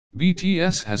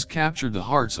BTS has captured the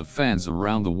hearts of fans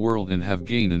around the world and have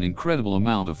gained an incredible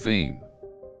amount of fame.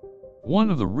 One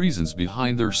of the reasons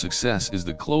behind their success is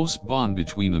the close bond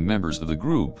between the members of the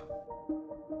group.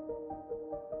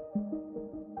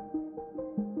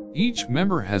 Each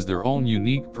member has their own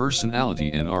unique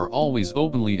personality and are always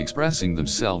openly expressing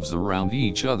themselves around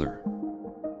each other.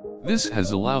 This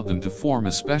has allowed them to form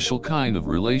a special kind of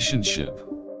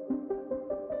relationship.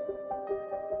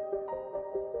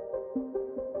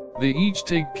 They each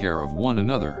take care of one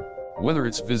another, whether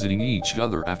it's visiting each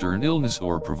other after an illness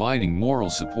or providing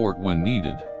moral support when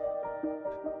needed.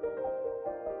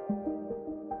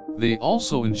 They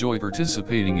also enjoy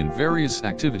participating in various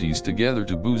activities together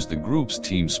to boost the group's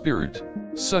team spirit,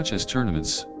 such as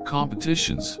tournaments,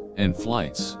 competitions, and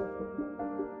flights.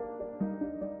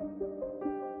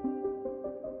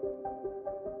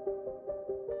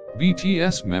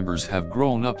 BTS members have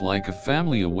grown up like a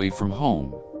family away from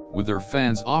home, with their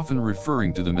fans often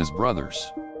referring to them as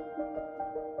brothers.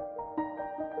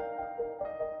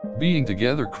 Being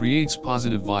together creates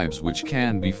positive vibes which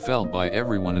can be felt by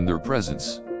everyone in their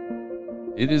presence.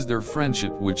 It is their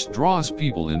friendship which draws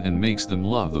people in and makes them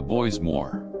love the boys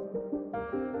more.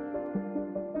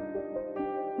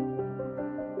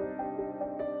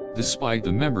 Despite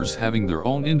the members having their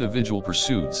own individual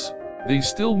pursuits, they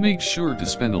still make sure to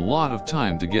spend a lot of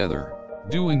time together,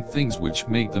 doing things which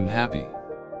make them happy.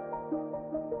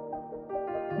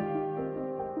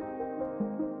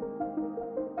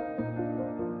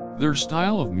 Their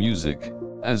style of music,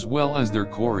 as well as their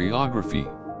choreography,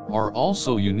 are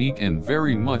also unique and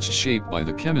very much shaped by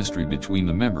the chemistry between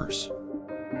the members.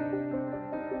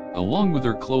 Along with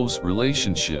their close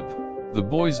relationship, the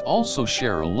boys also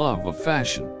share a love of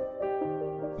fashion.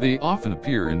 They often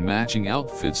appear in matching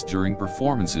outfits during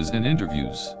performances and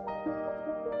interviews.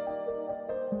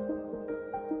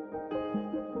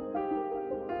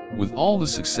 With all the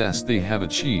success they have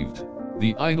achieved,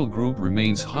 the idol group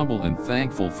remains humble and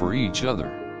thankful for each other.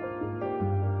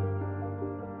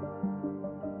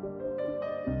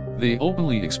 They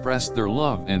openly express their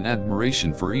love and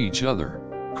admiration for each other,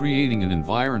 creating an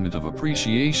environment of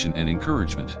appreciation and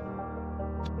encouragement.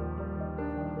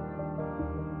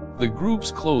 The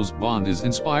group's close bond is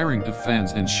inspiring to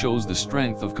fans and shows the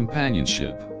strength of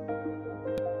companionship.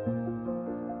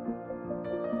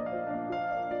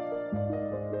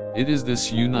 It is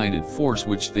this united force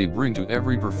which they bring to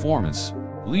every performance,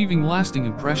 leaving lasting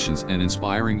impressions and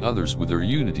inspiring others with their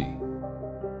unity.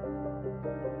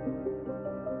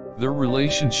 Their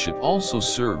relationship also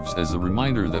serves as a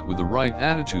reminder that with the right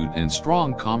attitude and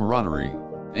strong camaraderie,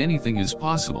 anything is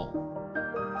possible.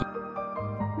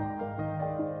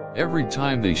 Every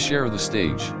time they share the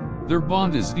stage, their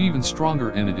bond is even stronger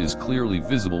and it is clearly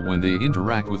visible when they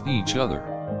interact with each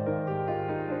other.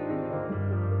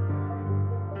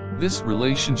 This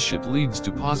relationship leads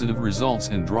to positive results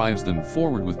and drives them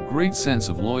forward with great sense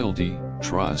of loyalty,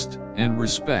 trust, and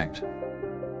respect.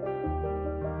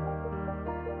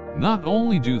 Not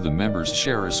only do the members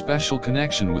share a special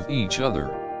connection with each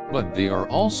other, but they are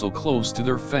also close to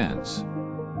their fans.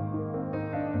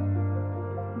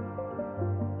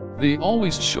 They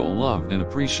always show love and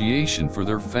appreciation for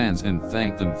their fans and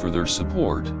thank them for their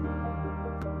support.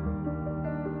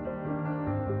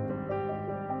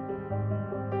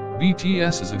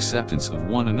 BTS's acceptance of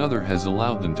one another has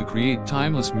allowed them to create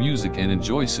timeless music and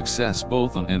enjoy success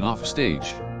both on and off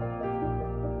stage.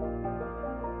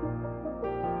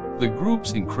 The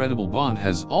group's incredible bond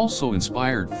has also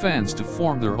inspired fans to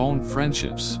form their own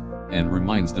friendships, and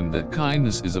reminds them that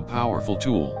kindness is a powerful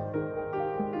tool.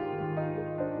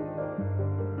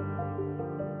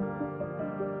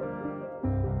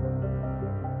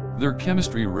 Their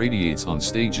chemistry radiates on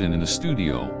stage and in the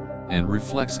studio, and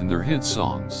reflects in their hit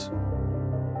songs.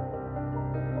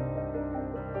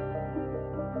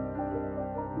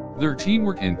 Their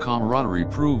teamwork and camaraderie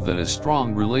prove that a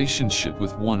strong relationship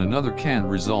with one another can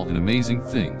result in amazing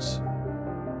things.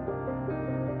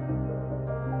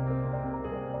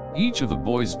 Each of the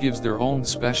boys gives their own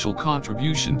special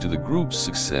contribution to the group's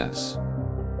success.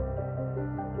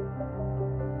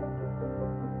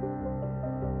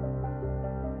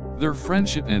 Their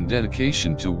friendship and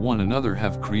dedication to one another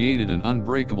have created an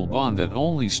unbreakable bond that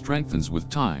only strengthens with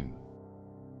time.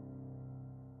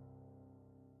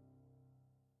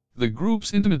 The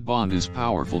group's intimate bond is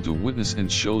powerful to witness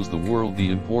and shows the world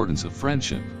the importance of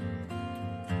friendship.